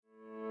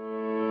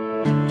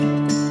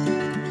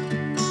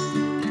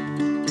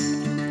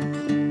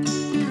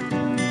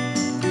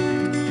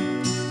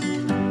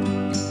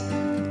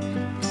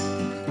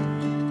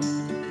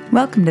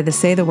Welcome to the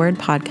Say the Word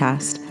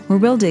podcast, where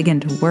we'll dig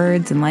into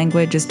words and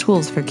language as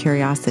tools for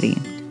curiosity.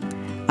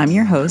 I'm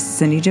your host,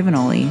 Cindy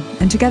Giovanoli,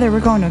 and together we're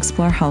going to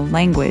explore how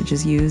language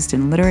is used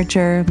in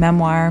literature,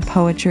 memoir,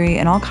 poetry,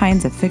 and all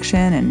kinds of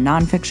fiction and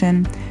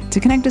nonfiction to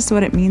connect us to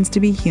what it means to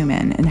be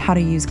human and how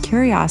to use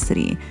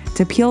curiosity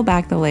to peel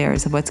back the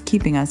layers of what's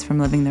keeping us from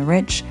living the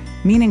rich,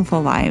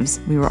 meaningful lives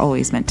we were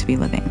always meant to be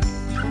living.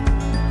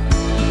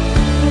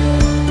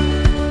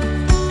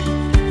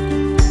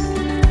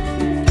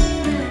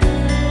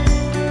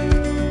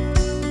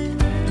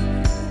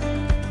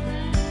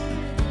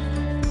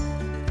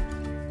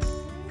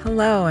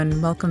 Hello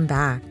and welcome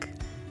back.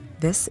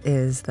 This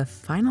is the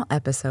final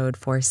episode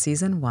for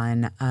season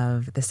 1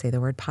 of the Say the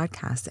Word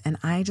podcast, and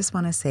I just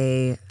want to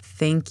say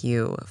thank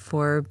you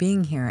for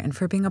being here and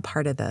for being a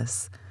part of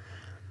this.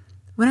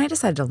 When I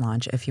decided to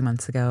launch a few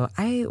months ago,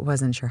 I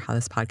wasn't sure how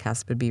this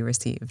podcast would be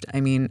received.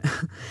 I mean,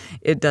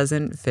 it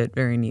doesn't fit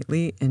very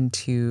neatly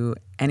into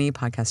any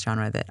podcast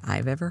genre that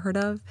I've ever heard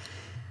of.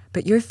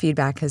 But your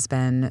feedback has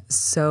been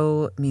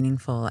so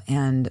meaningful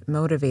and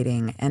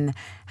motivating, and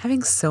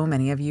having so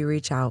many of you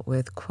reach out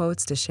with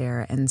quotes to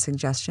share and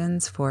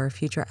suggestions for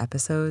future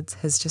episodes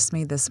has just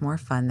made this more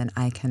fun than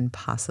I can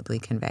possibly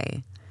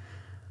convey.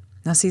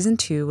 Now, season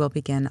 2 will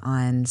begin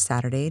on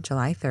Saturday,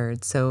 July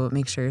 3rd, so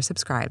make sure you're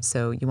subscribed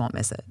so you won't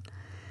miss it.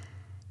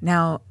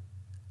 Now,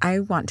 I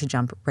want to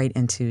jump right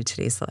into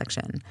today's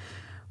selection.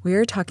 We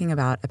are talking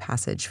about a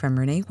passage from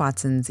Renee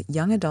Watson's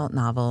young adult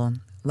novel,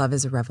 Love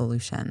is a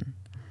Revolution.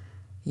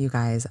 You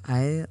guys,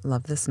 I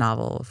love this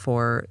novel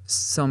for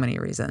so many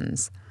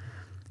reasons.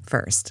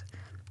 First,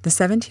 the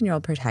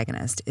 17-year-old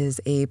protagonist is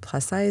a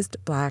plus-sized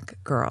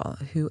Black girl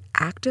who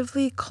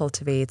actively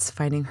cultivates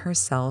finding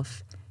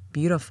herself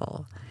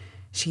beautiful.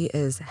 She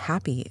is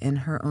happy in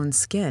her own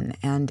skin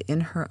and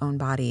in her own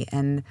body,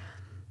 and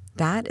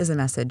that is a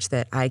message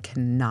that I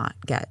cannot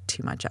get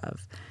too much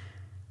of.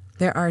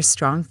 There are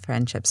strong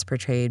friendships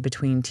portrayed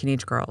between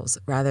teenage girls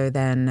rather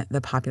than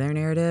the popular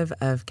narrative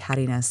of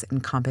cattiness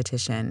and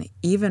competition,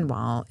 even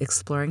while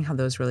exploring how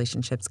those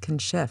relationships can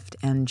shift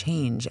and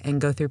change and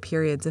go through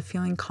periods of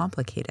feeling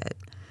complicated.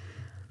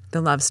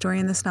 The love story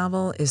in this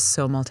novel is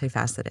so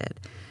multifaceted.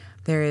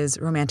 There is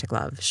romantic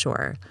love,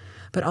 sure,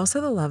 but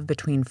also the love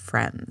between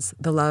friends,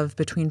 the love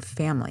between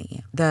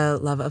family, the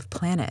love of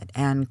planet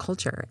and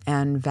culture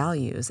and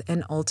values,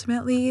 and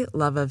ultimately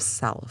love of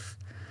self.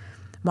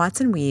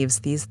 Watson weaves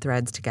these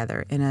threads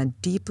together in a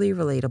deeply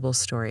relatable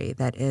story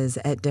that is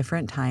at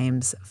different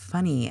times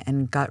funny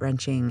and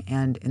gut-wrenching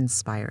and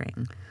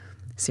inspiring.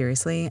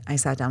 Seriously, I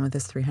sat down with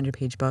this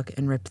 300-page book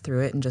and ripped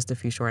through it in just a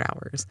few short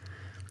hours.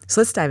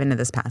 So let's dive into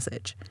this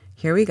passage.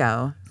 Here we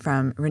go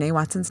from Renee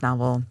Watson's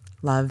novel,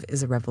 Love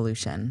is a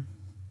Revolution.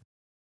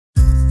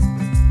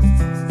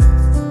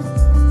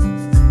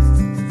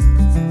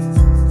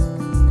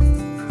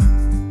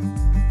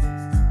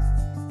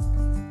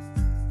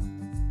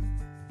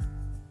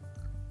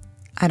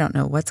 I don't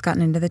know what's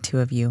gotten into the two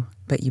of you,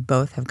 but you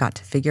both have got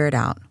to figure it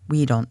out.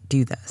 We don't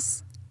do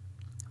this.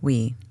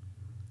 We.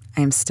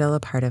 I am still a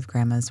part of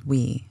Grandma's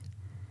we.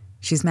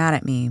 She's mad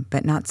at me,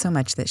 but not so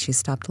much that she's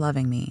stopped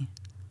loving me,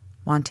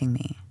 wanting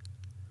me.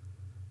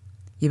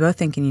 You both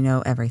thinking you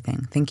know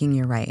everything, thinking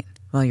you're right.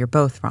 Well, you're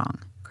both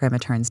wrong. Grandma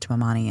turns to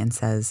Amani and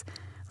says,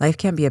 life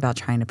can't be about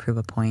trying to prove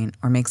a point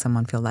or make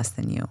someone feel less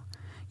than you.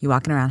 You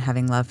walking around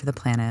having love for the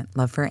planet,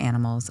 love for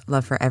animals,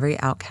 love for every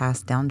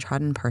outcast,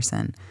 downtrodden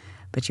person,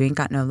 but you ain't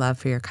got no love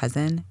for your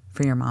cousin,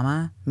 for your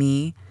mama,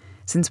 me.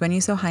 Since when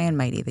you so high and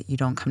mighty that you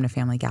don't come to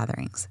family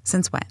gatherings?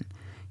 Since when?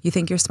 You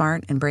think you're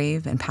smart and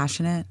brave and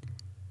passionate?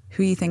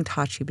 Who you think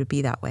taught you to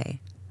be that way?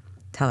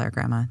 Tell her,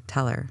 Grandma,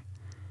 tell her.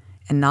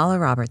 And Nala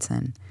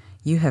Robertson,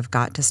 you have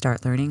got to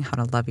start learning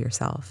how to love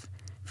yourself.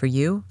 For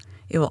you,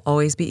 it will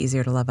always be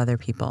easier to love other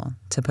people,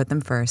 to put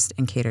them first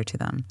and cater to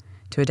them,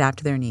 to adapt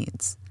to their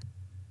needs.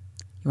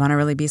 You want to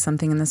really be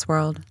something in this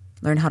world?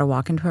 Learn how to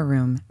walk into a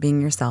room,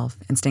 being yourself,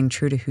 and staying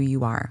true to who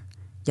you are.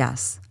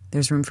 Yes,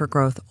 there's room for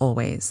growth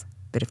always,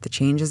 but if the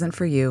change isn't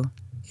for you,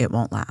 it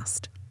won't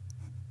last.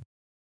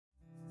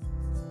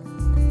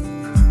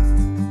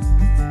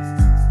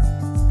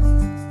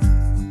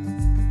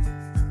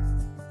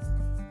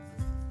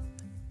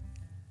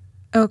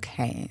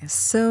 Okay,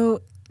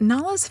 so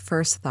Nala's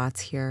first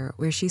thoughts here,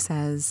 where she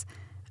says,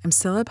 I'm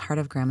still a part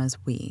of Grandma's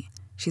we.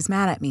 She's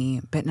mad at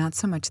me, but not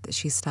so much that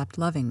she's stopped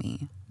loving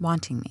me,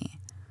 wanting me.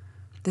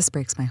 This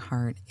breaks my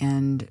heart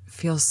and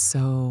feels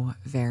so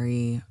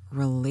very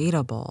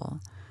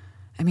relatable.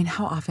 I mean,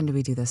 how often do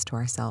we do this to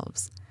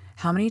ourselves?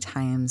 How many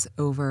times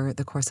over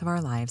the course of our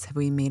lives have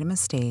we made a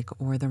mistake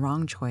or the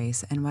wrong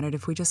choice and wondered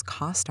if we just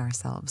cost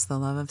ourselves the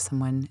love of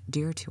someone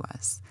dear to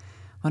us?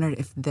 Wondered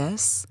if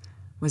this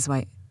was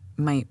what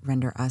might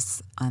render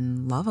us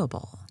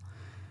unlovable.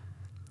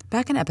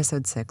 Back in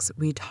episode 6,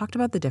 we talked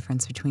about the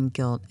difference between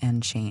guilt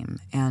and shame,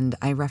 and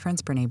I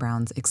referenced Brené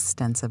Brown's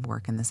extensive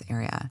work in this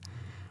area.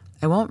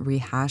 I won't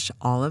rehash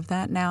all of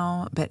that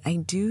now, but I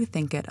do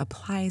think it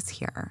applies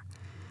here.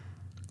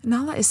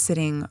 Nala is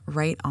sitting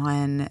right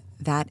on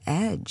that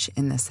edge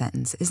in this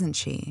sentence, isn't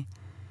she?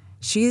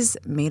 She's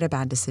made a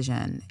bad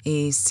decision,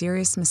 a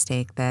serious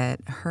mistake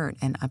that hurt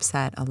and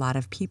upset a lot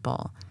of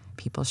people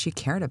she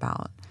cared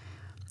about.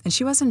 And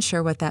she wasn't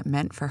sure what that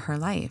meant for her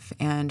life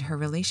and her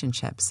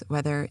relationships,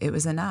 whether it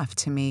was enough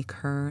to make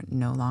her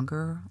no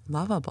longer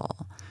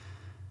lovable.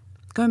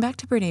 Going back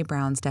to Brené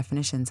Brown's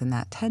definitions in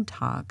that TED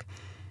Talk,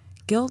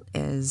 guilt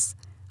is,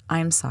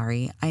 I'm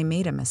sorry, I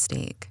made a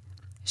mistake.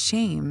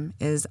 Shame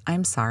is,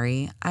 I'm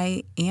sorry,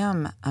 I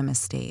am a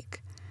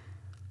mistake.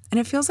 And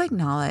it feels like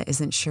Nala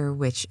isn't sure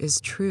which is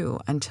true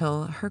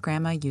until her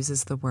grandma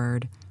uses the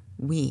word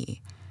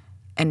we.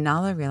 And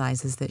Nala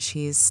realizes that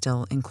she's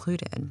still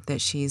included,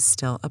 that she's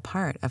still a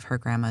part of her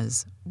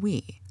grandma's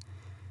we.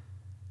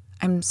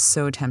 I'm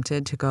so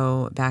tempted to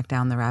go back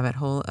down the rabbit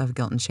hole of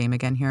guilt and shame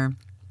again here.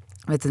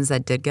 But since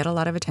that did get a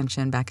lot of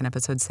attention back in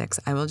episode 6,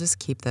 I will just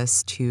keep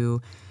this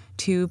to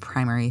 2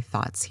 primary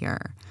thoughts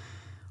here.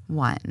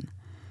 1,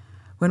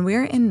 when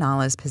we're in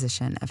Nala's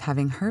position of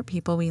having hurt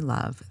people we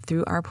love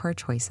through our poor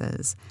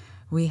choices,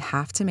 we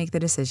have to make the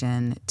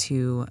decision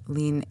to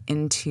lean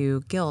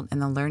into guilt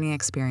and the learning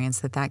experience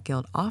that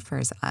guilt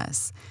offers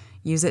us.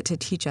 Use it to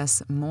teach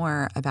us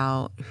more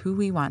about who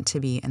we want to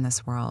be in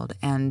this world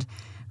and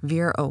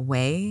veer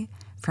away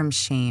from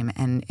shame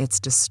and its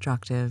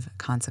destructive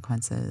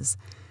consequences.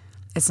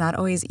 It's not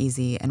always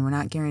easy, and we're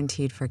not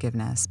guaranteed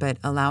forgiveness, but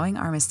allowing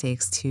our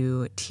mistakes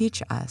to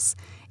teach us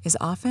is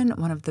often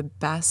one of the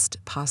best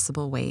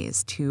possible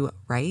ways to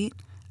right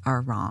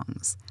our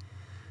wrongs.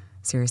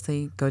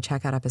 Seriously, go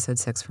check out episode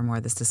 6 for more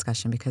of this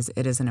discussion because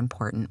it is an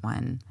important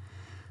one.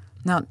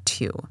 Now,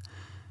 2,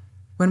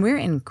 when we're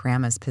in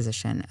grandma's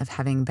position of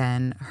having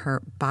been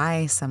hurt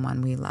by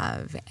someone we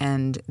love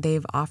and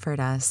they've offered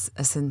us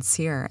a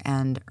sincere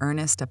and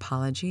earnest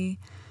apology,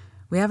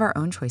 we have our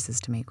own choices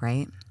to make,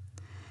 right?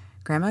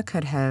 Grandma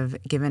could have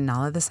given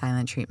Nala the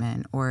silent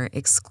treatment or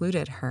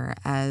excluded her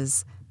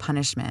as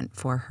punishment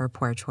for her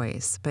poor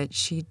choice, but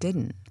she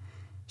didn't.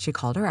 She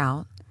called her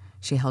out,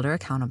 she held her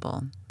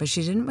accountable, but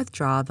she didn't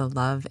withdraw the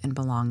love and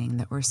belonging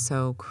that were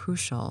so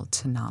crucial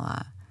to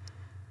Nala.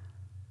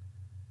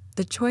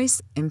 The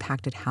choice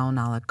impacted how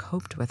Nala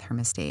coped with her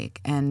mistake,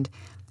 and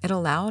it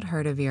allowed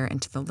her to veer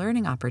into the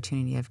learning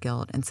opportunity of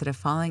guilt instead of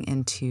falling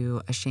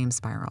into a shame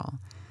spiral.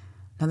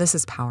 Now, this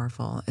is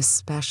powerful,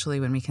 especially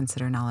when we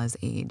consider Nala's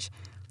age.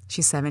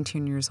 She's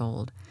 17 years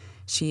old.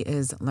 She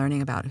is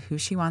learning about who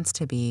she wants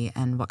to be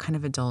and what kind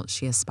of adult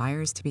she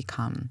aspires to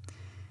become.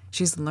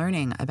 She's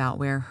learning about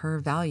where her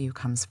value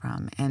comes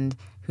from and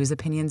whose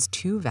opinions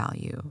to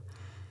value.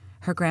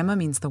 Her grandma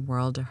means the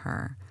world to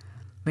her.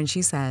 When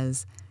she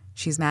says,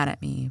 she's mad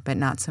at me, but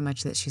not so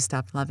much that she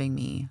stopped loving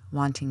me,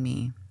 wanting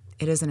me,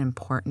 it is an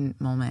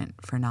important moment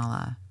for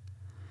Nala.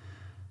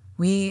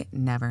 We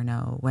never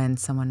know when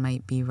someone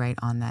might be right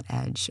on that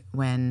edge,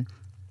 when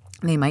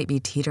they might be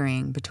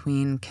teetering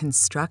between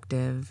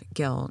constructive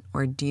guilt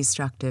or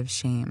destructive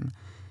shame,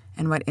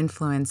 and what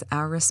influence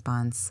our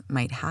response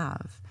might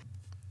have.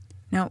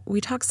 Now,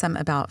 we talked some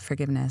about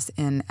forgiveness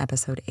in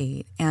episode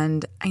 8,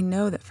 and I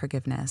know that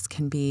forgiveness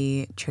can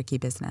be tricky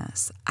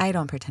business. I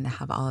don't pretend to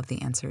have all of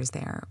the answers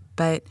there,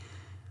 but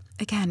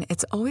again,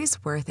 it's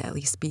always worth at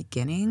least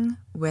beginning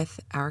with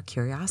our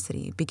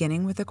curiosity,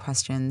 beginning with the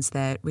questions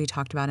that we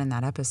talked about in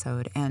that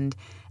episode and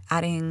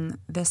adding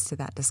this to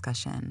that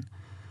discussion.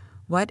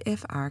 What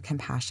if our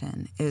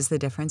compassion is the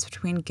difference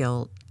between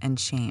guilt and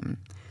shame?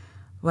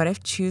 What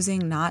if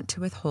choosing not to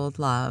withhold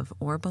love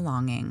or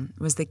belonging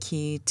was the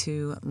key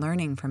to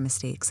learning from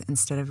mistakes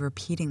instead of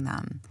repeating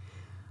them?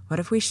 What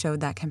if we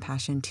showed that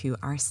compassion to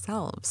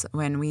ourselves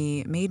when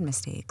we made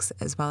mistakes,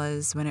 as well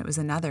as when it was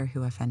another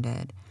who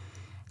offended?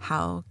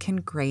 How can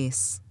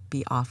grace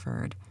be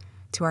offered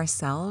to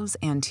ourselves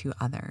and to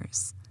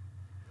others?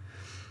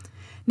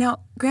 Now,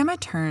 Grandma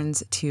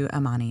turns to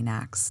Amani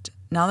next.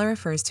 Nala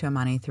refers to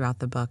Amani throughout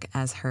the book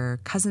as her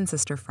cousin,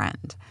 sister,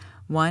 friend,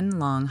 one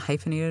long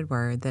hyphenated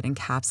word that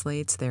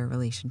encapsulates their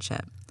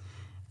relationship.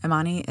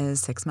 Amani is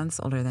 6 months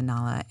older than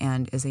Nala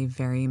and is a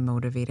very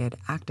motivated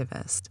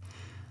activist.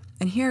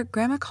 And here,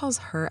 Grandma calls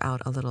her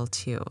out a little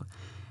too.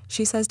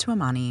 She says to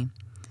Amani,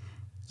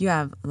 "You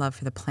have love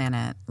for the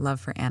planet,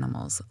 love for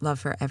animals, love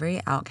for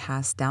every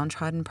outcast,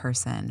 downtrodden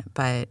person,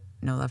 but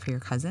no love for your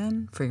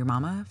cousin, for your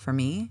mama, for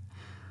me?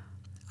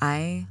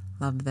 I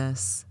love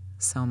this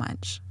so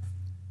much."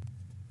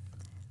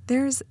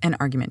 There's an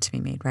argument to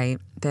be made, right?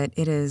 That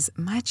it is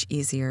much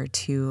easier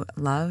to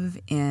love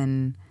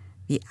in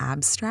the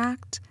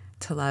abstract,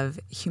 to love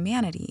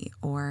humanity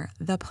or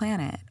the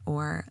planet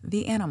or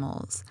the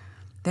animals,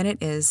 than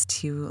it is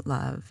to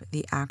love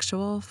the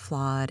actual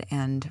flawed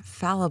and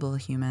fallible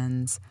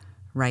humans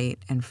right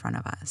in front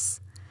of us.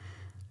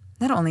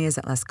 Not only is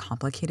it less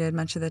complicated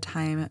much of the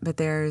time, but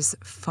there's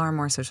far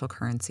more social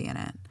currency in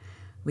it.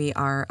 We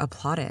are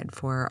applauded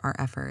for our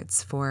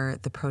efforts, for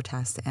the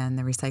protests and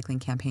the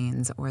recycling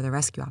campaigns or the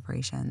rescue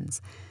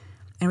operations.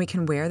 And we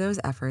can wear those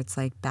efforts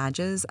like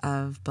badges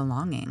of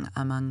belonging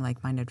among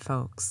like-minded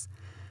folks.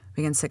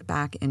 We can sit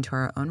back into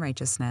our own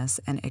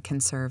righteousness, and it can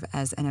serve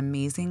as an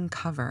amazing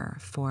cover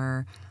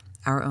for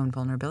our own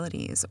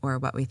vulnerabilities or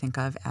what we think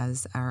of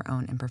as our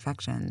own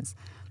imperfections,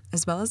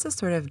 as well as a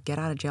sort of get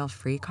out of jail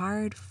free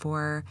card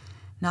for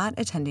not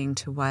attending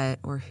to what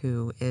or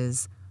who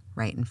is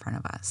right in front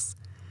of us.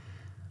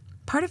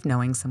 Part of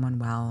knowing someone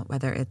well,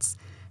 whether it's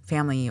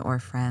family or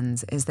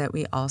friends, is that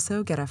we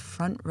also get a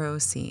front row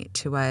seat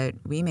to what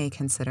we may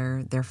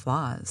consider their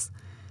flaws.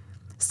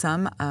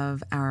 Some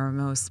of our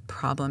most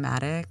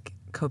problematic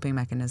coping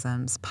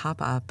mechanisms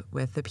pop up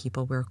with the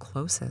people we're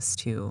closest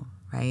to,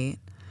 right?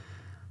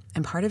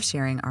 And part of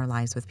sharing our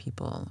lives with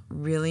people,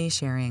 really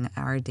sharing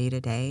our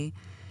day-to-day,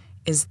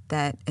 is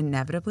that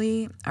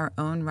inevitably our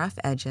own rough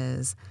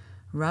edges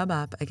rub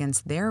up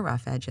against their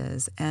rough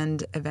edges,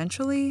 and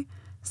eventually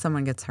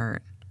someone gets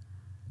hurt.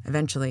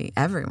 Eventually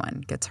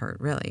everyone gets hurt,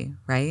 really,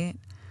 right?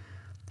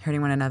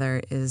 Hurting one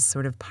another is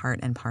sort of part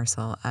and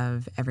parcel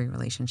of every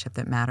relationship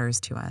that matters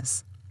to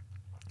us.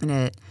 And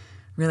it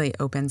really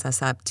opens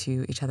us up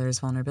to each other's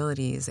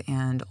vulnerabilities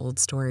and old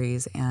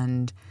stories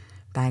and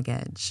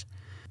baggage.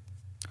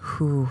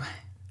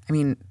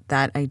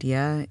 That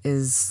idea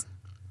is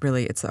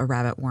really, it's a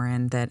rabbit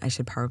warren that I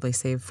should probably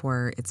save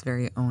for its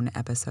very own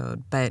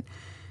episode. But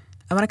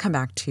I want to come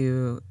back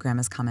to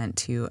Grandma's comment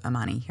to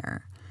Amani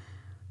here.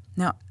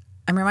 Now,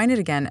 I'm reminded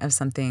again of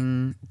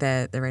something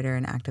that the writer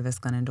and activist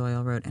Glennon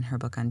Doyle wrote in her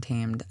book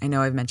Untamed. I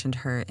know I've mentioned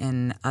her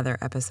in other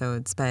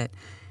episodes, but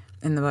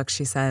in the book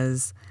she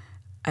says,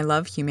 "I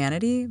love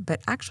humanity,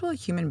 but actual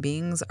human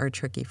beings are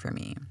tricky for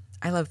me.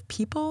 I love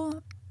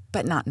people,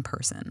 but not in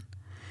person."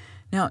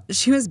 Now,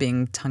 she was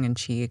being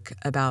tongue-in-cheek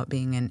about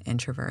being an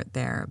introvert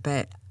there,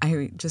 but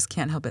I just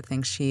can't help but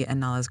think she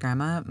and Nala's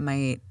grandma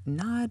might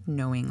nod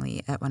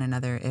knowingly at one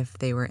another if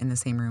they were in the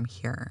same room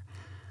here.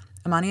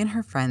 Amani and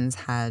her friends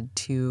had,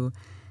 to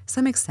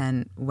some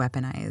extent,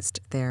 weaponized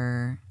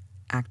their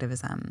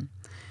activism.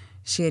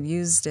 She had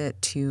used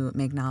it to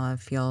make Nala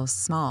feel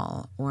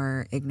small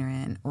or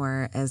ignorant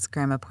or, as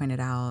Grandma pointed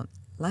out,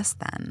 less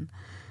than.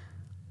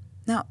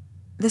 Now,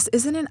 this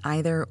isn't an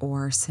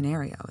either-or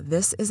scenario.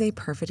 This is a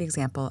perfect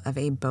example of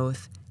a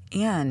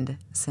both-and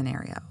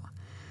scenario.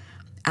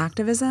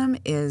 Activism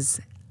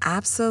is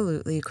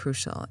absolutely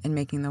crucial in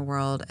making the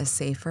world a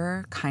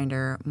safer,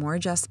 kinder, more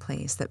just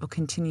place that will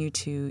continue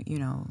to,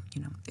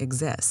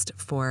 exist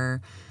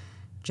for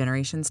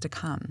generations to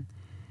come.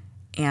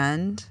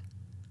 And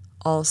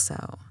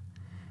also,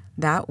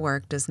 that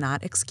work does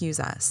not excuse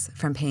us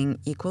from paying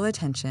equal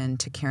attention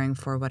to caring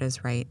for what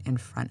is right in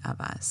front of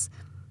us,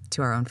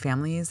 to our own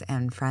families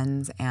and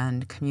friends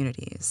and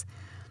communities.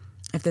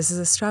 If this is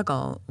a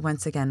struggle,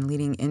 once again,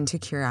 leading into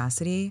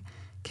curiosity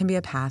can be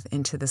a path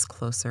into this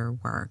closer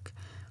work,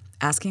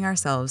 asking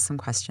ourselves some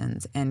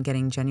questions and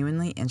getting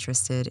genuinely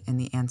interested in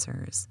the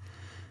answers.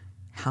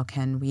 How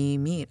can we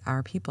meet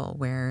our people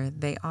where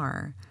they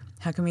are?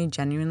 How can we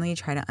genuinely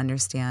try to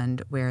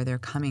understand where they're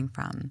coming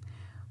from?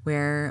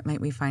 Where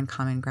might we find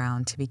common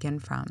ground to begin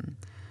from?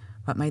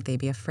 What might they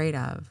be afraid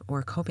of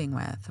or coping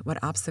with?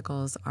 What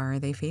obstacles are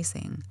they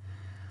facing?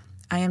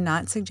 I am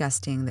not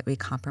suggesting that we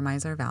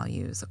compromise our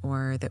values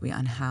or that we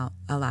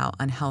allow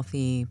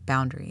unhealthy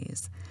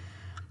boundaries.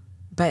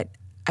 But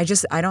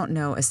I don't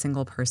know a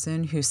single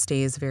person who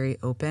stays very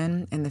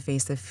open in the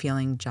face of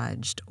feeling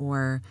judged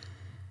or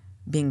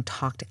being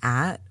talked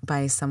at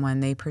by someone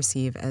they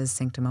perceive as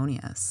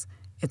sanctimonious.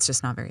 It's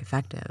just not very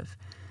effective.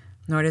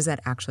 Nor does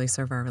that actually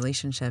serve our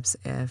relationships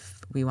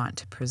if we want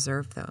to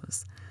preserve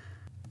those.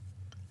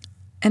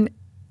 And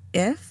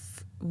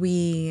if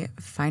we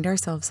find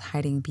ourselves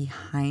hiding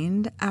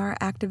behind our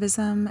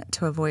activism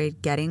to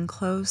avoid getting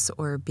close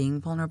or being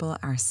vulnerable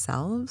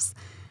ourselves,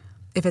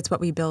 if it's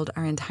what we build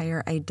our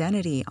entire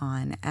identity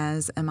on,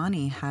 as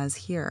Amani has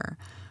here,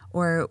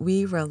 or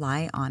we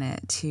rely on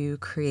it to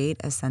create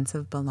a sense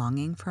of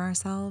belonging for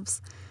ourselves,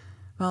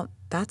 well,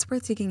 that's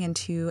worth digging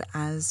into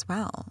as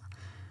well.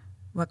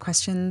 What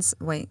questions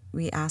might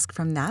we ask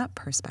from that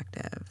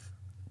perspective?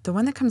 The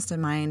one that comes to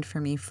mind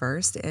for me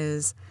first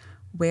is,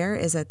 where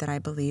is it that I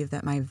believe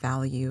that my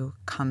value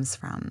comes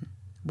from?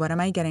 What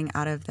am I getting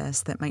out of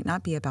this that might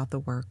not be about the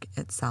work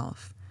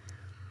itself?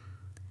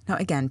 Now,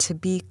 again, to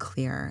be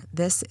clear,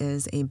 this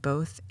is a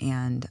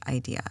both-and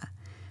idea.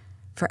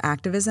 For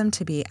activism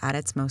to be at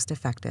its most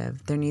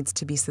effective, there needs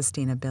to be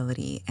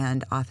sustainability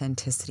and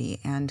authenticity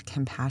and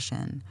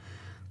compassion.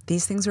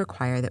 These things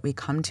require that we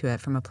come to it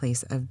from a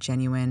place of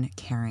genuine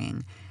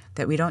caring,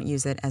 that we don't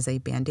use it as a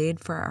Band-Aid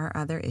for our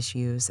other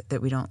issues,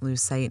 that we don't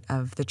lose sight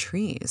of the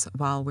trees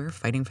while we're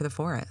fighting for the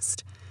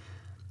forest.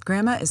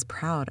 Grandma is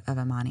proud of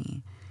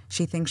Amani.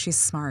 She thinks she's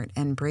smart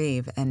and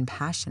brave and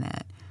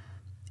passionate.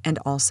 And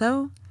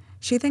also,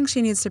 she thinks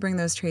she needs to bring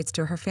those traits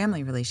to her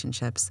family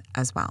relationships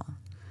as well.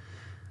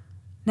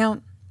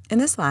 Now, in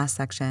this last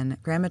section,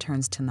 Grandma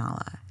turns to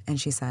Nala and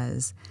she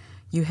says,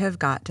 "You have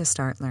got to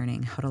start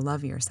learning how to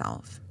love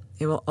yourself.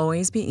 It will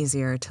always be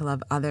easier to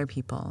love other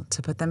people,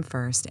 to put them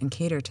first and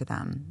cater to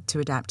them, to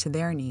adapt to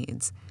their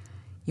needs.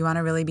 You want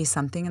to really be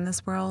something in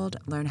this world?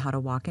 Learn how to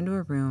walk into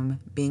a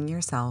room, being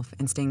yourself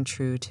and staying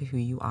true to who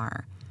you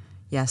are.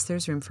 Yes,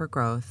 there's room for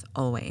growth,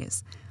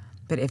 always.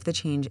 But if the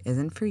change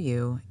isn't for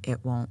you,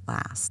 it won't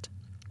last."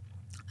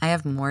 I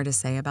have more to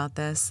say about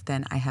this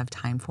than I have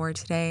time for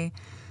today,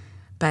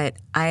 but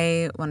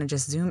I want to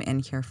just zoom in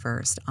here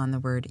first on the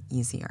word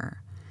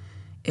easier.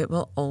 It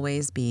will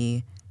always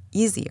be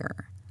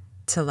easier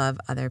to love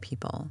other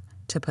people,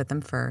 to put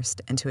them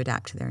first, and to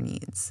adapt to their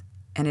needs.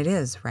 And it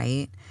is,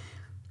 right?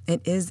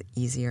 It is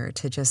easier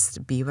to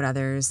just be what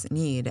others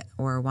need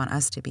or want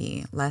us to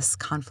be. Less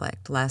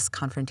conflict, less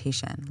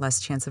confrontation, less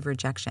chance of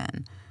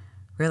rejection,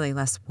 really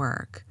less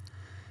work.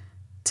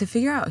 To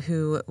figure out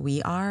who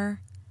we are,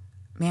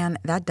 man,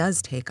 that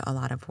does take a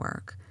lot of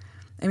work.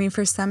 I mean,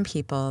 for some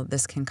people,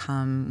 this can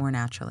come more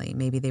naturally.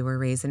 Maybe they were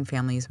raised in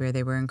families where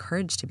they were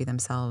encouraged to be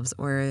themselves,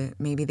 or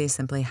maybe they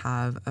simply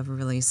have a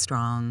really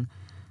strong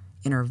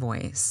inner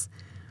voice.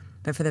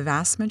 But for the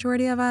vast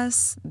majority of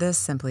us, this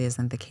simply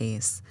isn't the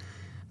case.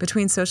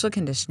 Between social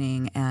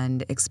conditioning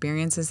and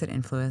experiences that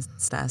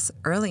influenced us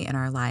early in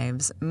our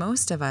lives,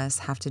 most of us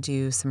have to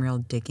do some real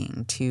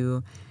digging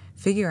to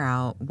figure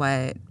out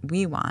what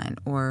we want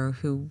or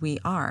who we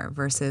are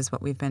versus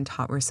what we've been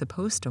taught we're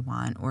supposed to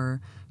want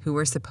or who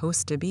we're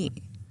supposed to be.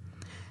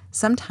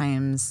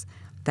 Sometimes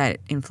that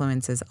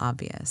influence is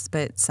obvious,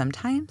 but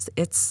sometimes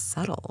it's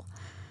subtle.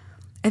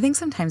 I think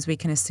sometimes we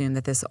can assume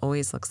that this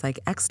always looks like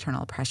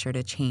external pressure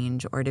to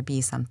change or to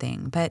be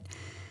something, but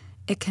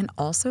it can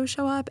also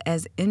show up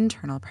as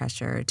internal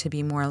pressure to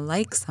be more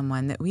like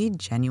someone that we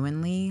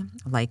genuinely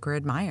like or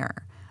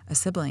admire, a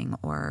sibling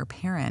or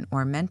parent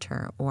or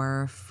mentor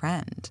or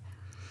friend.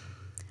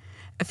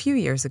 A few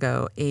years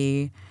ago,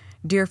 a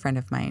dear friend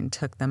of mine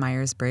took the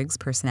Myers-Briggs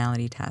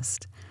personality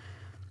test.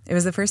 It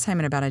was the first time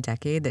in about a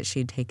decade that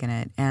she'd taken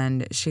it,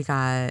 and she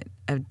got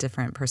a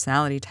different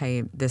personality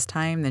type this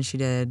time than she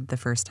did the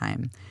first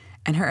time.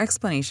 And her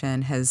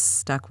explanation has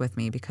stuck with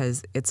me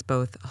because it's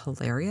both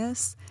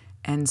hilarious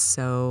and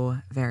so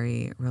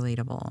very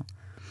relatable.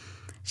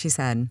 She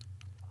said,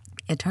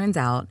 "It turns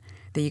out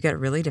that you get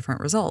really different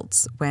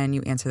results when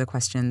you answer the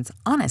questions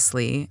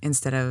honestly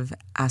instead of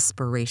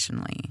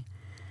aspirationally."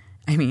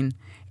 I mean,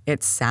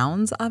 it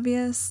sounds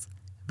obvious,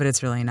 but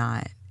it's really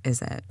not,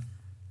 is it?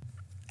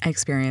 I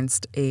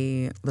experienced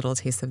a little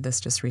taste of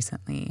this just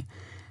recently.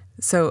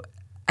 So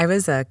I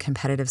was a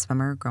competitive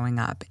swimmer growing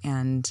up,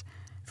 and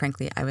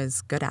frankly, I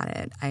was good at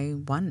it. I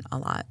won a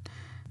lot.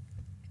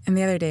 And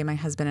the other day, my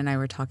husband and I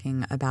were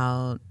talking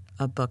about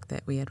a book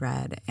that we had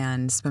read,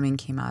 and swimming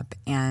came up,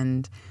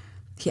 and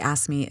he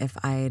asked me if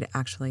I'd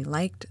actually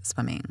liked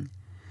swimming.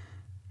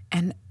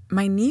 And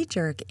my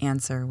knee-jerk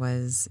answer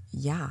was,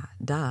 yeah,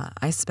 duh.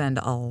 I spend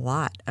a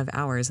lot of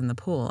hours in the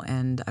pool,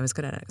 and I was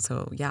good at it.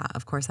 So yeah,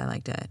 of course I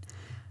liked it.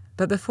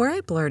 But before I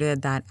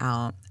blurted that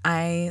out,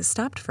 I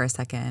stopped for a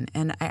second,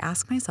 and I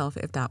asked myself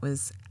if that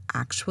was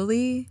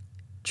actually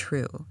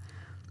true.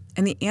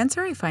 And the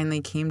answer I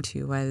finally came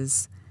to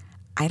was,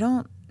 I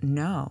don't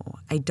know.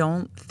 I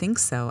don't think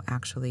so,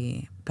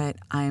 actually, but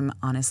I'm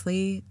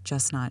honestly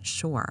just not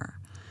sure.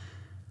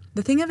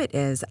 The thing of it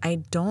is,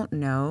 I don't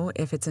know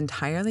if it's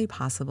entirely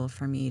possible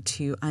for me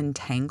to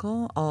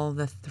untangle all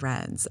the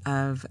threads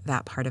of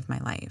that part of my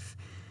life.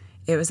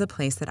 It was a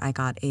place that I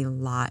got a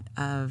lot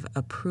of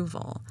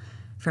approval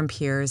from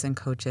peers and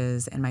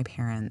coaches and my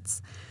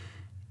parents.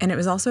 And it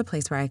was also a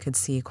place where I could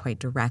see quite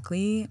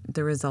directly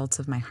the results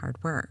of my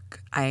hard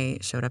work. I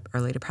showed up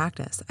early to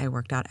practice. I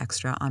worked out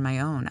extra on my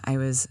own. I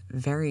was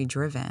very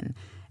driven,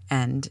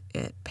 and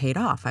it paid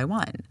off. I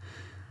won.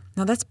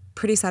 Now, that's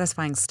pretty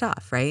satisfying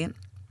stuff, right?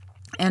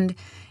 And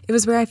it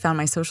was where I found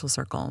my social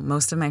circle.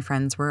 Most of my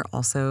friends were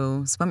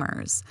also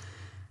swimmers.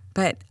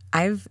 But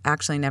I've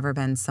actually never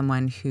been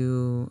someone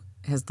who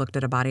has looked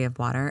at a body of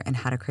water and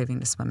had a craving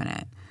to swim in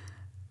it.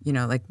 You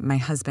know, like my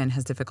husband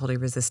has difficulty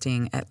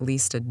resisting at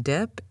least a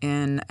dip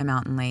in a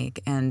mountain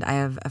lake. And I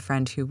have a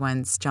friend who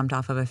once jumped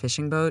off of a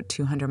fishing boat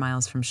 200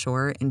 miles from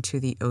shore into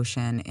the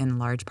ocean in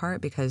large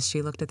part because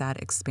she looked at that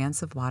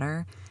expanse of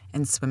water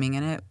and swimming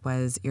in it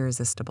was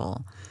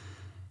irresistible.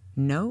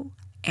 No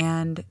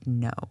and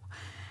no.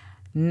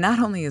 Not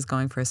only is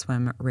going for a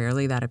swim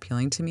rarely that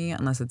appealing to me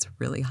unless it's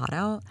really hot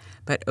out,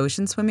 but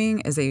ocean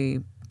swimming is a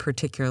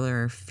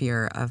particular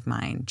fear of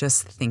mine.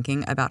 Just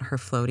thinking about her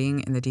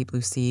floating in the deep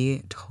blue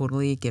sea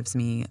totally gives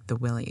me the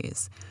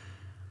willies.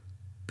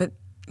 But,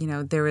 you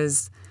know, there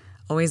was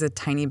always a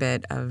tiny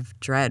bit of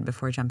dread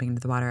before jumping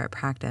into the water at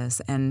practice.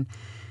 And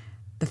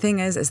the thing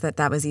is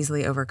that was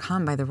easily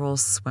overcome by the role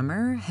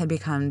swimmer had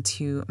become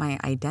to my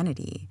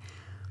identity.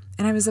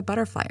 And I was a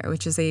butterflyer,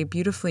 which is a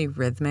beautifully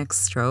rhythmic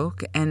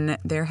stroke. And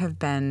there have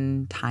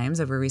been times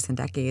over recent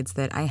decades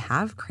that I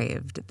have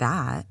craved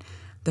that,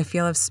 the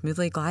feel of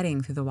smoothly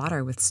gliding through the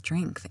water with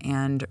strength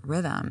and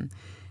rhythm.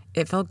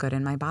 It felt good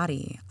in my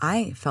body.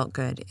 I felt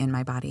good in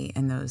my body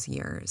in those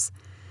years.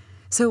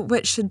 So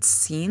what should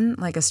seem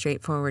like a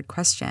straightforward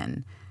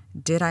question,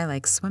 did I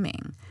like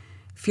swimming,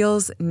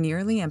 feels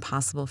nearly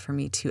impossible for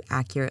me to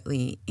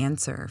accurately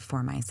answer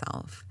for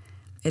myself.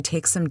 It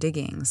takes some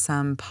digging,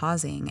 some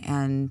pausing,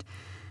 and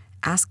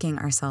asking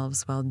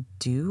ourselves, well,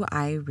 do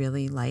I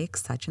really like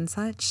such and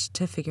such,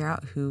 to figure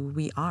out who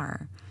we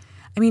are?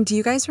 I mean, do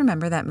you guys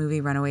remember that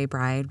movie Runaway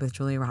Bride with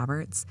Julia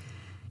Roberts?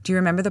 Do you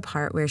remember the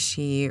part where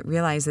she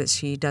realized that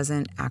she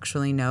doesn't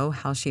actually know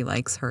how she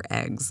likes her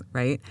eggs,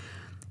 right?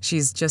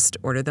 She's just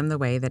ordered them the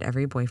way that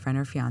every boyfriend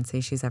or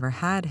fiance she's ever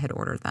had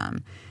ordered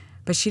them.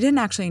 But she didn't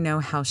actually know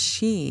how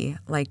she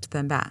liked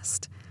them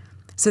best.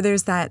 So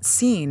there's that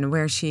scene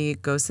where she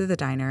goes to the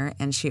diner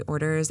and she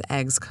orders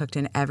eggs cooked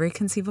in every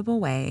conceivable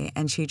way,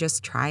 and she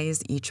just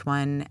tries each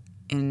one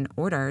in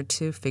order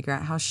to figure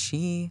out how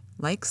she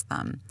likes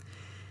them.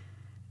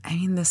 I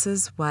mean, this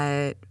is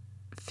what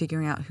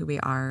figuring out who we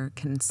are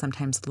can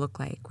sometimes look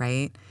like,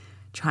 right?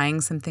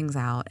 Trying some things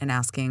out and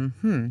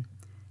asking,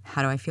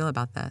 how do I feel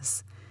about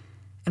this?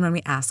 And when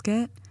we ask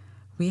it,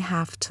 we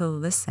have to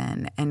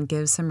listen and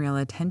give some real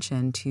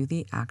attention to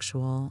the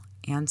actual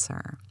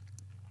answer.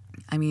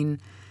 I mean,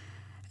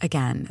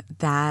 again,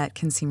 that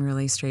can seem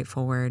really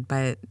straightforward,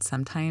 but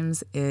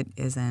sometimes it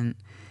isn't.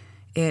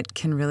 It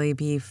can really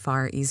be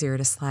far easier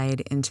to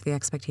slide into the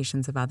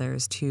expectations of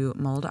others, to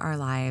mold our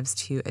lives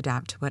to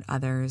adapt to what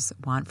others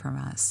want from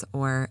us,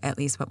 or at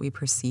least what we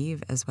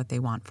perceive as what they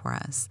want for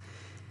us.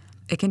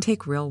 It can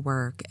take real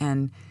work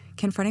and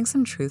confronting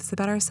some truths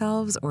about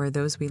ourselves or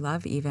those we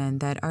love even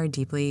that are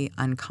deeply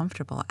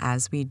uncomfortable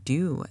as we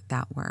do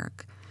that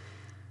work.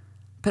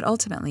 But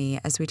ultimately,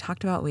 as we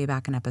talked about way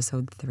back in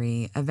episode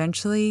 3,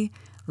 eventually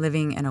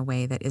living in a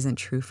way that isn't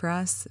true for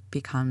us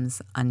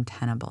becomes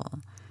untenable.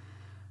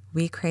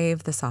 We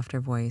crave the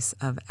softer voice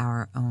of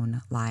our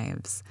own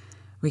lives.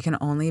 We can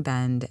only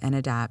bend and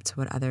adapt to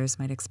what others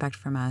might expect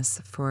from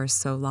us for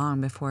so long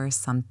before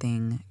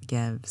something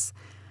gives.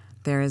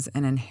 There is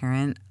an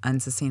inherent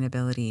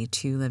unsustainability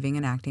to living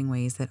and acting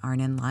ways that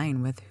aren't in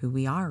line with who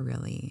we are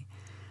really.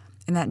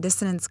 And that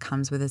dissonance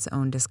comes with its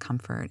own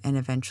discomfort, and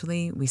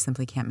eventually we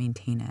simply can't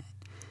maintain it.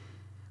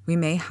 We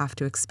may have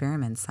to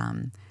experiment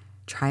some,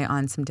 try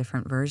on some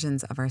different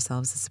versions of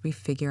ourselves as we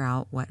figure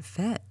out what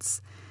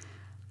fits.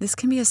 This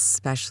can be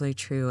especially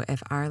true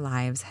if our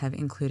lives have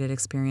included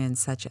experience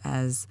such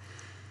as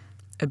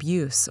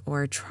abuse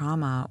or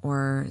trauma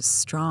or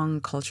strong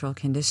cultural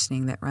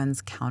conditioning that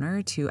runs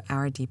counter to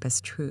our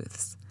deepest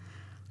truths.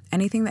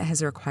 Anything that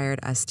has required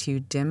us to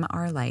dim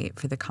our light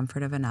for the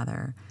comfort of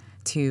another,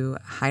 to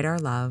hide our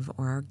love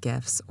or our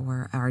gifts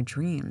or our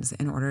dreams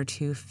in order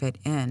to fit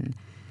in,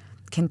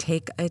 can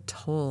take a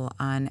toll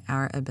on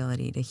our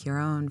ability to hear our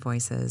own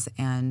voices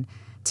and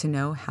to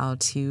know how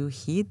to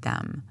heed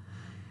them.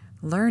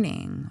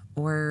 Learning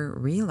or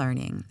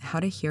relearning how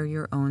to hear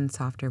your own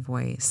softer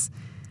voice.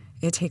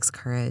 It takes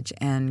courage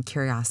and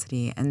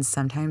curiosity, and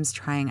sometimes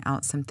trying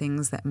out some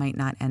things that might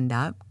not end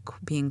up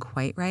being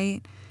quite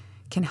right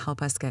can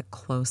help us get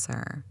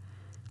closer.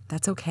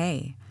 That's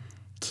okay.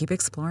 Keep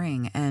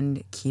exploring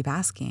and keep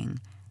asking,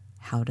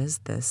 how does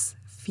this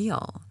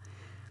feel?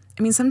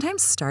 I mean,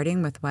 sometimes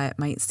starting with what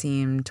might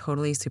seem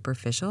totally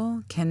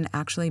superficial can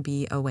actually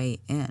be a way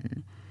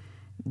in.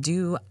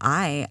 Do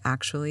I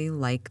actually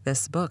like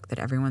this book that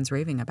everyone's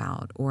raving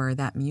about, or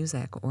that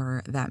music,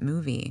 or that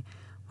movie?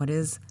 What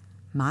is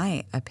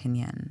my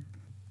opinion?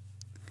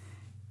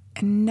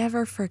 And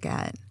never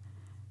forget,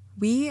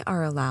 we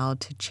are allowed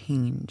to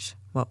change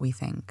what we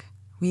think.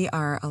 We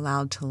are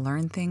allowed to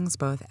learn things,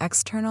 both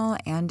external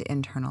and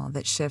internal,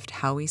 that shift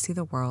how we see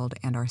the world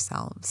and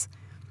ourselves.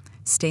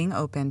 Staying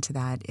open to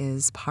that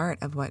is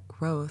part of what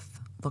growth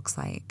looks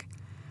like.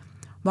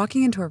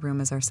 Walking into a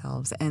room as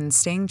ourselves and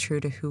staying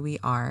true to who we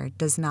are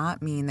does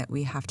not mean that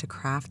we have to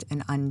craft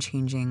an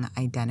unchanging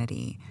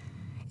identity.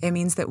 It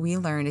means that we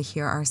learn to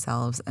hear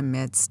ourselves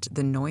amidst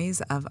the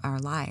noise of our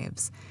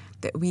lives,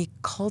 that we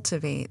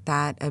cultivate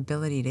that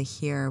ability to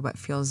hear what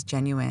feels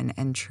genuine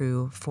and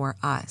true for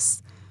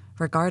us,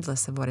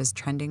 regardless of what is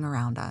trending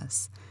around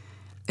us.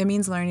 It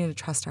means learning to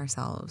trust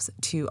ourselves,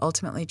 to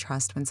ultimately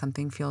trust when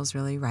something feels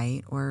really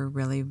right or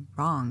really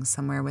wrong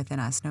somewhere within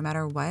us, no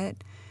matter what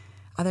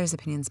others'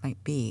 opinions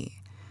might be.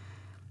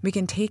 We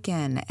can take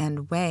in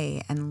and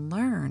weigh and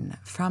learn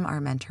from our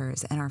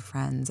mentors and our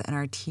friends and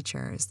our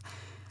teachers.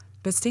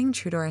 But staying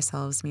true to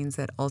ourselves means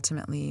that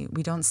ultimately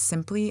we don't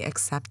simply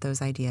accept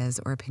those ideas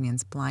or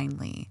opinions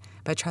blindly,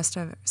 but trust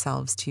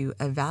ourselves to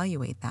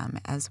evaluate them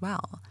as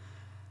well.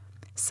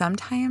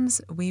 Sometimes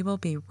we will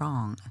be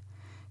wrong.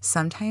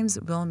 Sometimes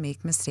we'll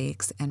make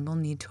mistakes and we'll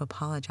need to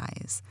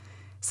apologize.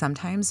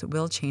 Sometimes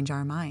we'll change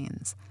our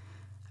minds.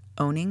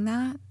 Owning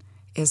that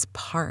is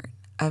part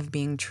of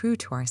being true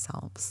to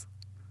ourselves.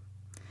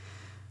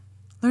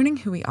 Learning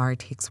who we are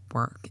takes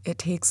work. It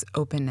takes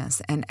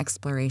openness and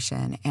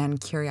exploration and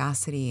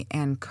curiosity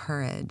and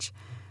courage.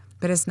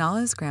 But as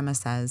Nala's grandma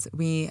says,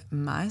 we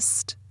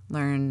must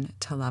learn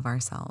to love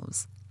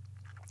ourselves.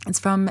 It's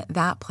from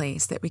that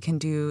place that we can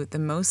do the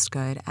most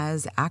good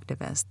as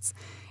activists.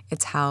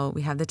 It's how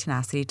we have the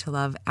tenacity to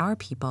love our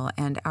people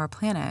and our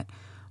planet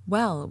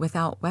well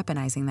without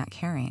weaponizing that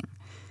caring.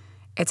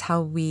 It's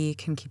how we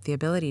can keep the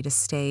ability to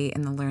stay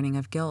in the learning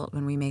of guilt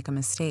when we make a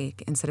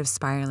mistake instead of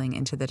spiraling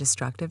into the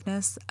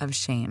destructiveness of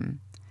shame.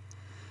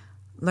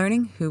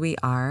 Learning who we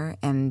are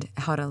and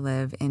how to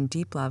live in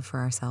deep love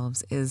for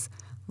ourselves is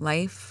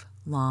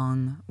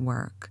lifelong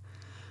work.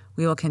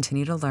 We will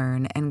continue to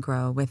learn and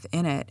grow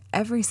within it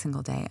every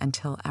single day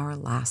until our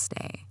last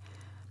day.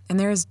 And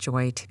there is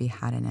joy to be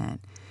had in it.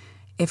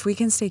 If we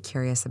can stay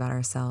curious about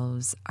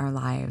ourselves, our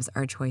lives,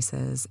 our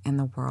choices, and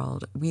the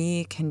world,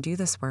 we can do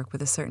this work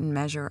with a certain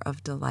measure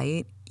of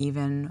delight,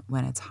 even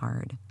when it's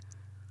hard.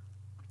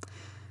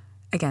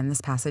 Again,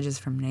 this passage is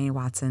from Renee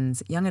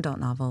Watson's young adult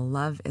novel,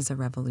 Love is a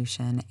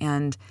Revolution.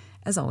 And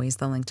as always,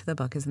 the link to the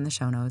book is in the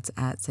show notes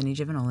at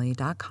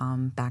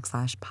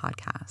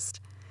cindygiovanoli.com/podcast.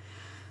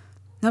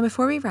 Now,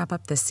 before we wrap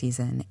up this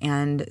season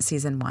and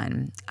season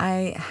 1,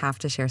 I have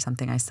to share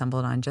something I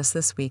stumbled on just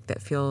this week that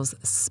feels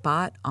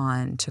spot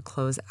on to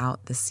close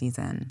out the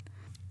season.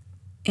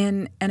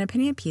 In an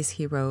opinion piece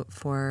he wrote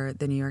for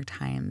the New York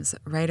Times,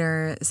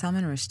 writer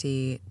Salman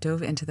Rushdie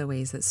dove into the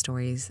ways that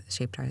stories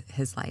shaped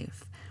his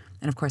life.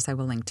 And of course, I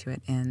will link to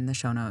it in the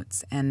show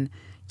notes. And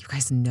you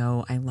guys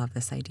know I love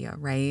this idea,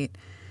 right?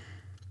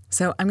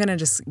 So I'm going to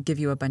just give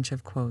you a bunch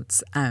of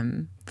quotes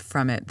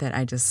from it that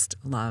I just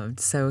loved.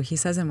 So he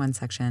says in one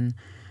section,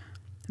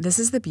 "This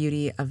is the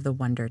beauty of the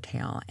wonder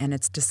tale and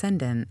its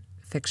descendant,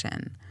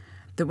 fiction,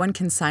 that one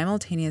can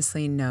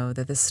simultaneously know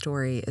that the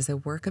story is a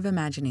work of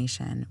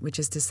imagination, which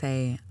is to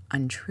say,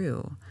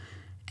 untrue,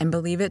 and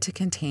believe it to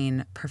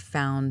contain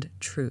profound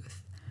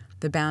truth.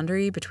 The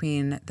boundary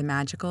between the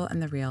magical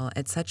and the real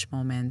at such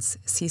moments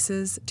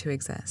ceases to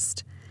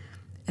exist."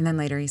 And then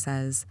later he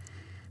says,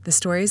 "The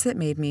stories that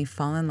made me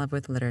fall in love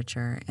with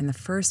literature in the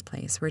first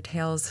place were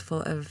tales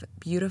full of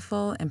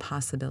beautiful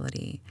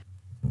impossibility,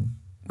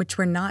 which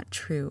were not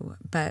true,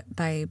 but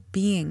by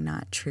being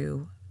not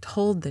true,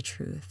 told the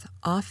truth,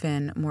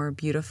 often more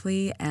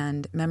beautifully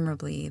and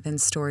memorably than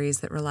stories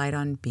that relied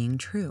on being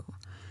true.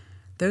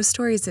 Those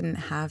stories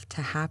didn't have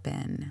to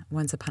happen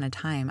once upon a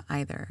time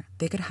either.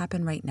 They could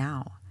happen right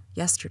now,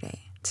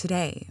 yesterday,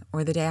 today,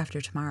 or the day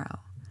after tomorrow."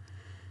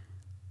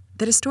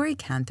 That a story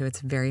can, through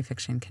its very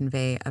fiction,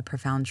 convey a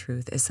profound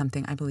truth is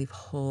something I believe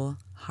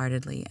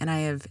wholeheartedly, and I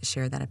have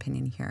shared that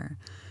opinion here.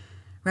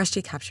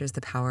 Rushdie captures the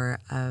power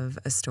of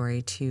a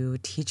story to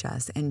teach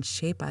us and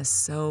shape us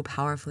so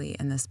powerfully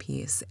in this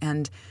piece,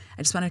 and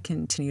I just want to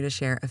continue to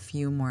share a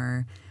few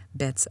more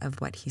bits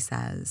of what he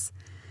says.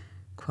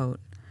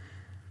 Quote,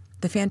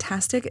 "The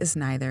fantastic is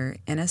neither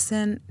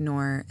innocent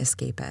nor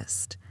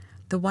escapist.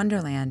 The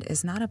Wonderland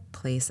is not a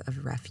place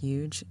of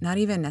refuge, not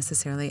even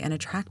necessarily an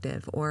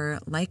attractive or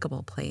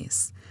likable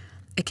place.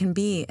 It can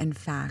be, in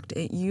fact,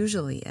 it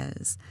usually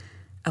is,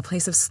 a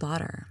place of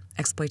slaughter,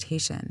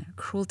 exploitation,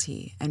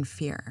 cruelty, and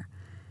fear.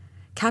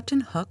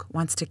 Captain Hook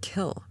wants to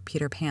kill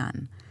Peter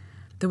Pan.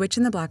 The Witch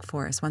in the Black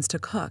Forest wants to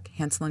cook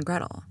Hansel and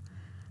Gretel.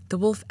 The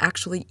wolf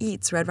actually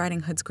eats Red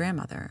Riding Hood's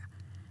grandmother.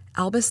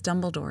 Albus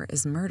Dumbledore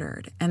is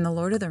murdered, and the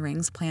Lord of the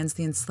Rings plans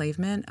the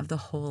enslavement of the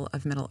whole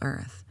of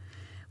Middle-earth.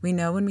 We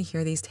know when we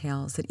hear these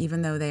tales that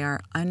even though they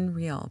are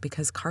unreal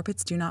because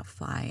carpets do not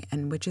fly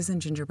and witches in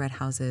gingerbread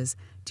houses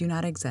do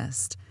not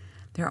exist,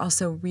 they're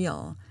also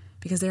real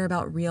because they're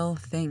about real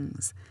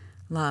things: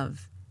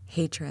 love,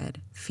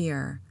 hatred,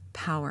 fear,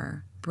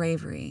 power,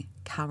 bravery,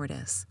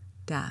 cowardice,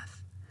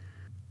 death."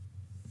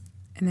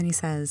 And then he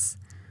says,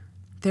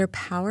 "Their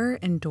power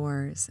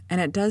endures, and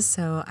it does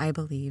so, I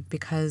believe,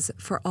 because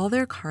for all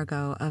their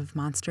cargo of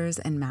monsters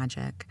and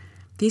magic,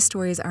 these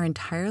stories are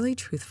entirely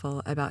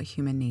truthful about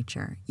human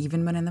nature,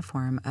 even when in the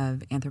form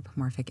of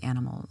anthropomorphic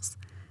animals.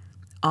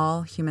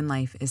 All human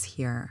life is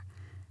here,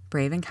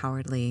 brave and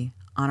cowardly,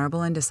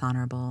 honorable and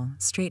dishonorable,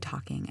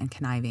 straight-talking and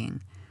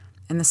conniving.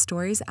 And the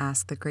stories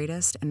ask the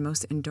greatest and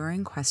most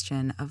enduring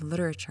question of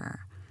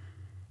literature: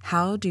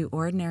 how do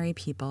ordinary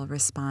people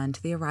respond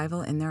to the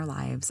arrival in their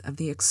lives of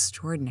the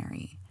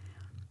extraordinary?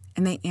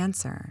 And they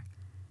answer,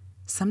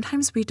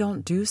 sometimes we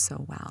don't do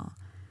so well.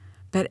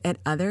 But at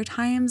other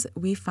times,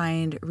 we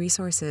find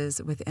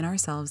resources within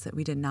ourselves that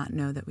we did not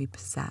know that we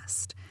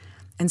possessed.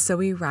 And so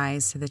we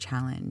rise to the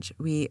challenge.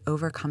 We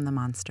overcome the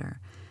monster.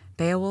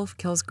 Beowulf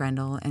kills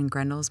Grendel, and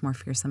Grendel's more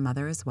fearsome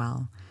mother as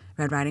well.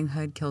 Red Riding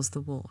Hood kills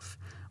the wolf.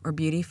 Or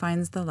Beauty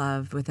finds the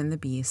love within the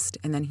beast,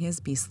 and then he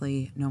is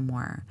beastly no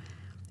more.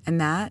 And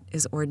that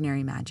is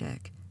ordinary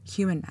magic,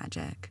 human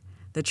magic,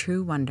 the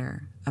true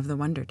wonder of the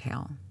wonder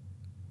tale."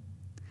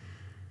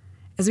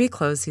 As we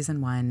close season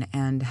 1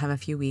 and have a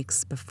few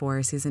weeks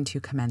before season 2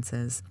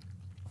 commences,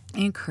 I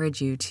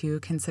encourage you to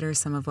consider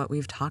some of what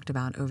we've talked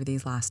about over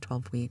these last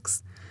 12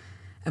 weeks,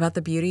 about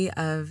the beauty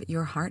of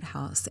your heart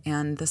house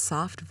and the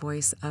soft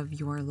voice of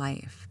your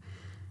life,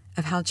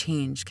 of how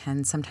change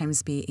can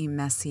sometimes be a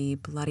messy,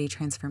 bloody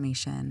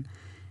transformation,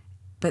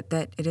 but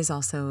that it is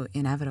also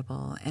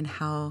inevitable, and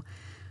how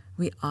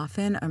we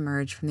often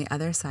emerge from the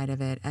other side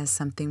of it as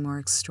something more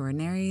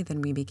extraordinary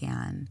than we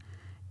began,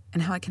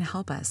 and how it can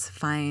help us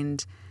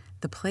find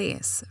the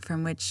place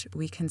from which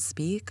we can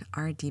speak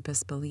our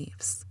deepest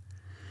beliefs.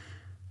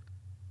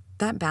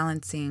 That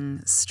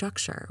balancing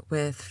structure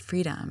with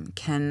freedom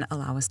can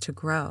allow us to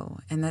grow,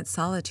 and that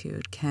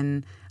solitude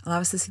can allow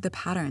us to see the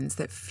patterns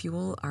that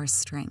fuel our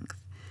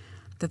strength,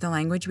 that the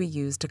language we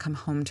use to come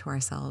home to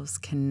ourselves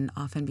can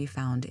often be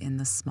found in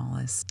the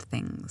smallest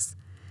things.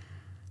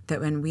 that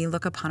when we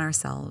look upon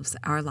ourselves,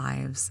 our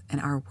lives, and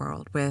our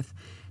world with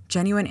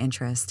genuine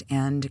interest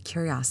and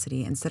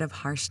curiosity instead of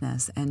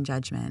harshness and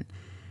judgment,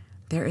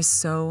 there is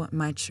so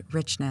much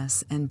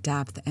richness and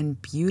depth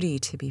and beauty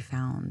to be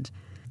found.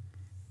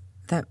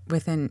 That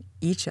within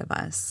each of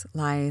us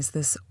lies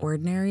this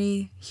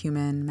ordinary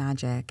human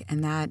magic,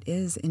 and that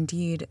is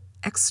indeed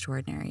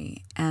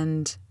extraordinary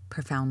and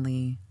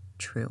profoundly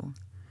true.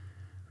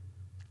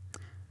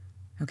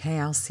 Okay,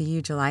 I'll see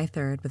you July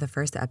 3rd with the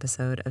first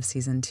episode of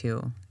Season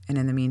 2. And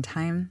in the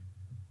meantime,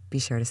 be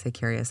sure to stay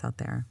curious out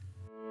there.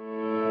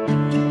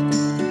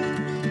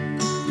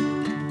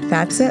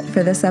 That's it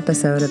for this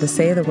episode of the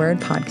Say the Word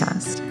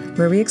podcast,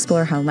 where we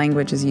explore how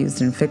language is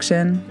used in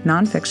fiction,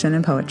 nonfiction,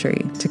 and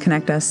poetry to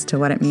connect us to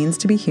what it means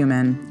to be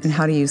human and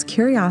how to use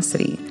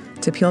curiosity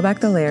to peel back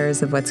the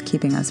layers of what's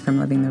keeping us from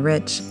living the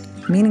rich,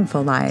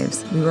 meaningful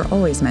lives we were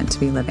always meant to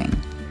be living.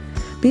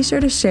 Be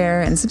sure to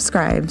share and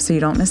subscribe so you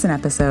don't miss an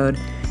episode,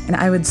 and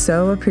I would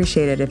so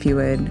appreciate it if you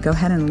would go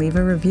ahead and leave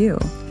a review.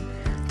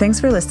 Thanks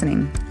for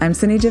listening. I'm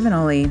Cindy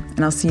Giovanoli,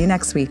 and I'll see you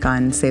next week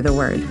on Say the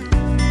Word.